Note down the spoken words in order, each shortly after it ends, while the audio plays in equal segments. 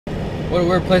What a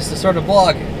weird place to start a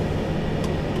vlog.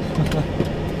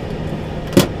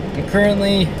 I'm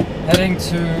currently heading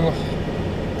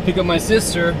to pick up my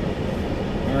sister.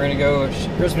 And we're gonna go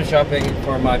Christmas shopping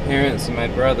for my parents and my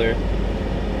brother.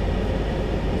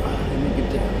 Let me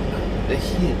get down the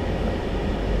heat.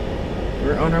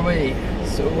 We're on our way.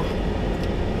 So,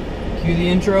 cue the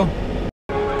intro.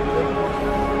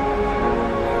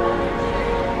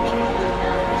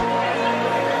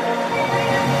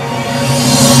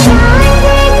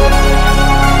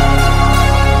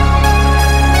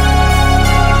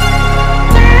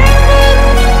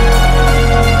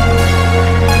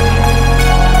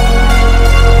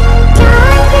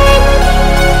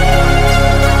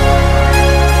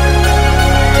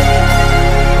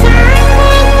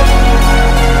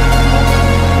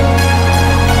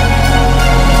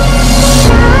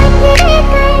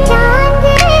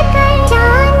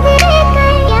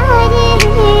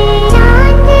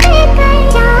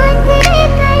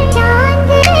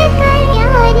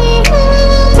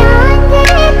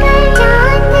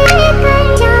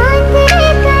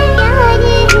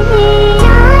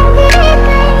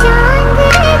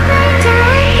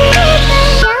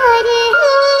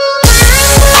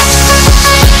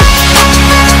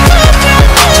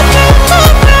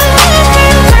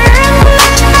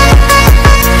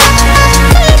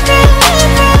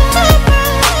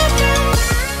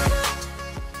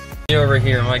 Over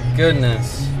here, my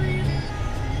goodness,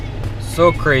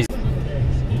 so crazy.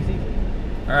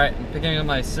 All right, I'm picking up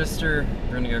my sister.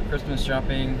 We're gonna go Christmas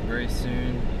shopping very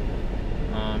soon.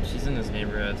 She's in this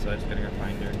neighborhood, so I just gotta go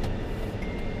find her.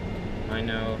 I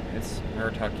know it's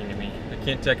her talking to me. I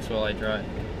can't text while I drive.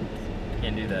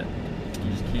 Can't do that.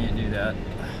 You just can't do that.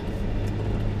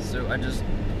 So I just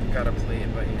gotta play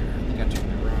it by ear. I think I took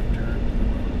the wrong turn.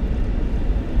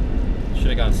 Should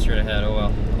have gone straight ahead. Oh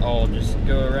well. I'll just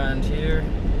go around here.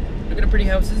 Look at the pretty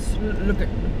houses. Look at the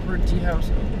pretty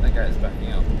house. Oh, that guy's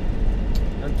backing up.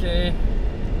 Okay.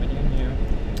 Waiting on you.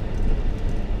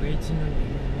 Waiting on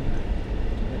you.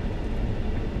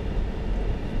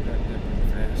 Back there pretty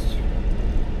fast.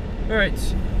 Alright.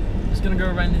 Just gonna go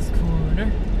around this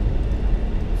corner.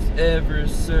 It's ever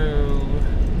so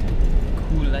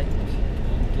cool like.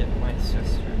 And get my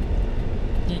sister.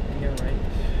 Yeah, right.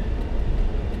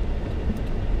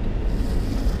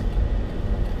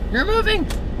 You're moving!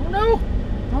 Oh no!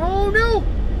 Oh no!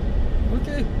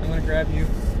 Okay, I'm gonna grab you.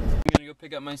 I'm gonna go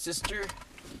pick up my sister.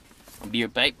 I'll be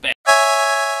right back.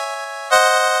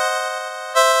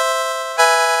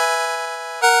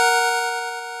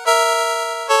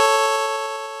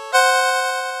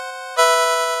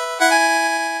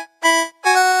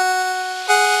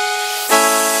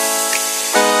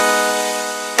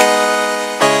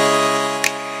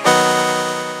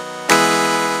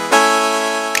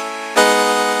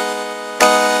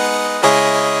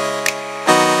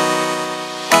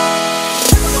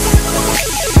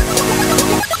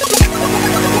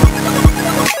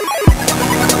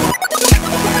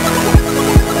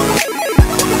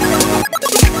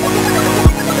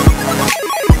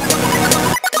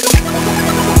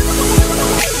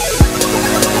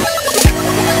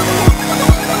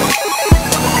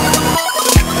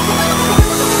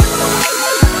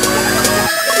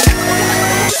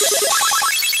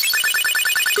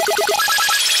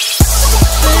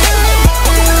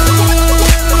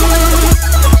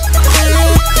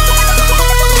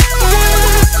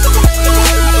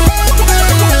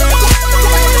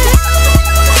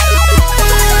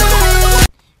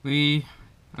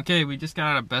 Okay, we just got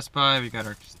out of Best Buy. We got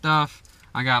our stuff.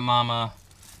 I got Mama.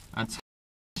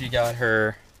 She got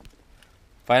her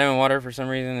vitamin water for some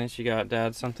reason, and she got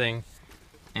Dad something.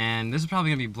 And this is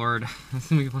probably gonna be blurred.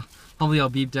 Probably all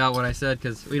beeped out what I said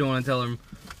because we don't want to tell them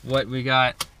what we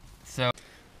got. So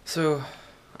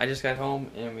I just got home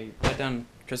and we got done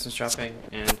Christmas shopping,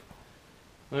 and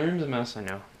my room's a mess, I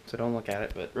know. So don't look at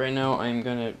it. But right now I'm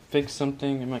gonna fix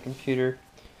something in my computer.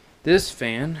 This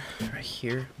fan right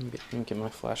here, let me get my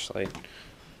flashlight.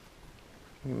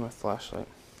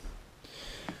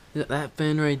 That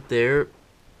fan right there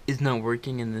is not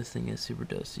working, and this thing is super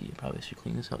dusty. I probably should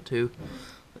clean this out too.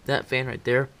 But that fan right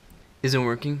there isn't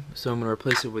working, so I'm gonna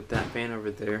replace it with that fan over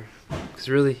there. Because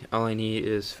really, all I need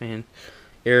is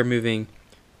air moving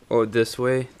this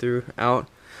way throughout,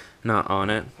 not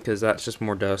on it, because that's just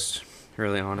more dust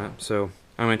really on it. So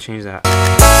I'm gonna change that.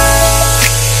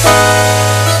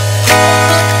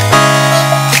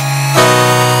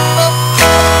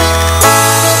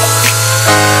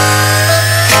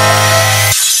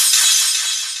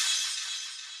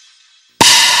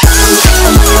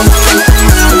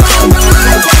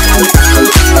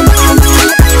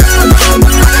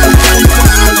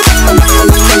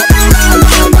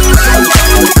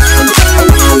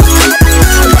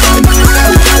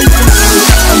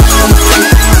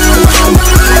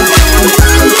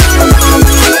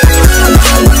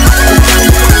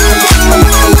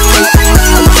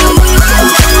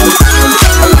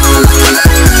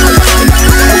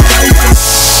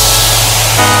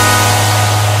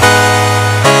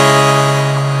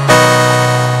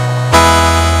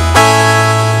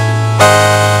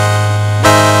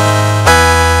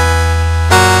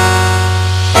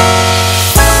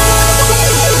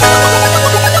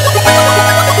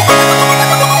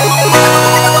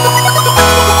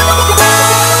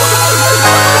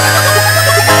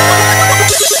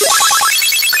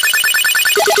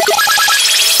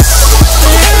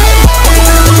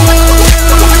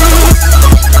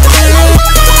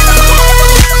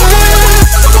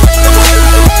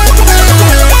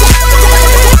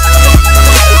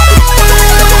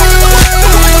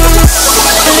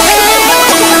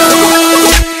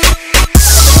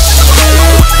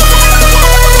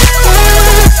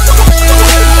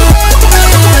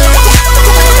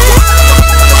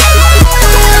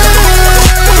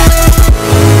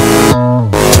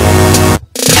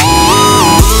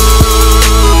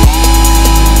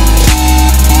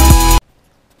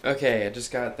 Okay, I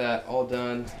just got that all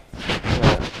done.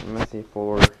 Got a messy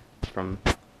floor from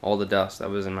all the dust that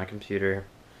was in my computer.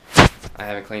 I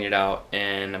haven't cleaned it out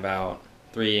in about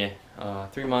 3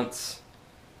 months,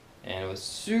 and it was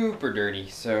super dirty.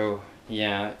 So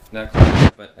yeah, that cleaned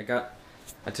it. But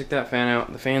I took that fan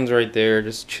out. The fan's right there,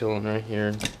 just chilling right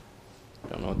here.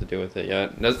 Don't know what to do with it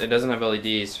yet. It doesn't have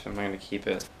LEDs, so I'm not gonna keep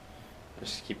it.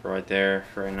 Just keep it right there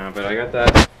for right now. But I got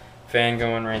that fan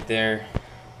going right there,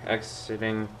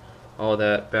 exiting all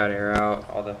that bad air out,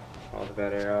 all the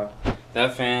bad air out.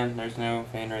 That fan, there's no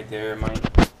fan right there. I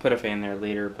might put a fan there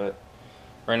later, but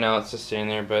right now it's just staying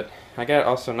there. But I got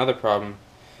also another problem.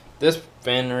 This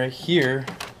fan right here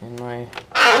in my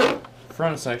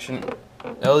front section,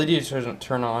 LED doesn't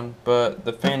turn on, but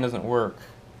the fan doesn't work.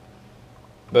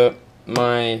 But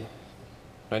my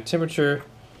temperature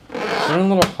is running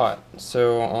a little hot,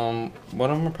 so what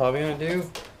I'm probably gonna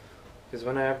do is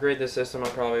when I upgrade the system, I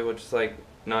probably will just like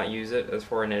not use it as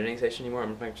for an editing station anymore.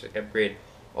 I'm gonna just upgrade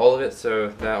all of it, so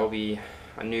that will be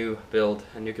a new build,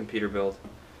 a new computer build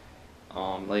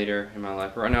later in my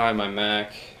life. Right now I have my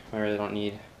Mac. I really don't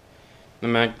need the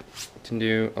Mac. Can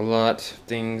do a lot of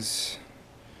things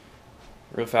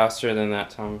real faster than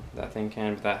that thing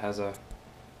can, but that has a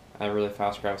really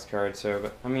fast graphics card. So,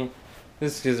 but I mean,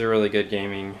 this is a really good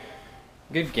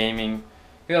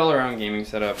all-around gaming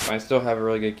setup. I still have a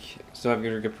really good,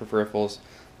 good peripherals.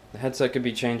 The headset could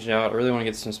be changed out. I really want to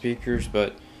get some speakers,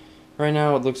 but right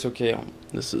now it looks okay.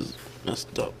 This is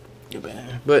messed up,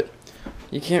 but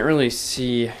you can't really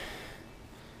see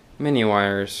many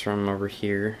wires from over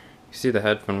here. You see the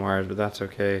headphone wires, but that's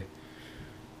okay.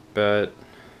 But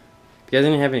if you guys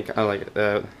didn't have any, I like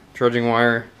the charging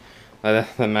wire, the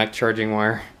Mac charging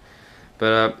wire,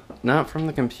 but not from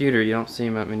the computer. You don't see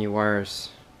that many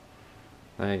wires,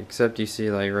 like except you see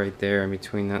like right there in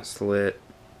between that slit,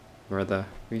 where if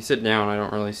you sit down, I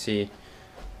don't really see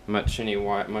much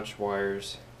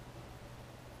wires.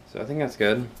 So I think that's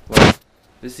good. Well,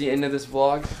 this is the end of this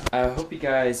vlog. I hope you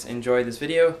guys enjoyed this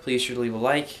video. Please sure to leave a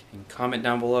like and comment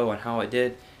down below on how I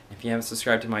did. If you haven't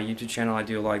subscribed to my YouTube channel, I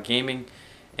do a lot of gaming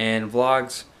and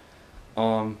vlogs.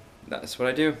 That's what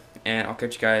I do, and I'll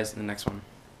catch you guys in the next one.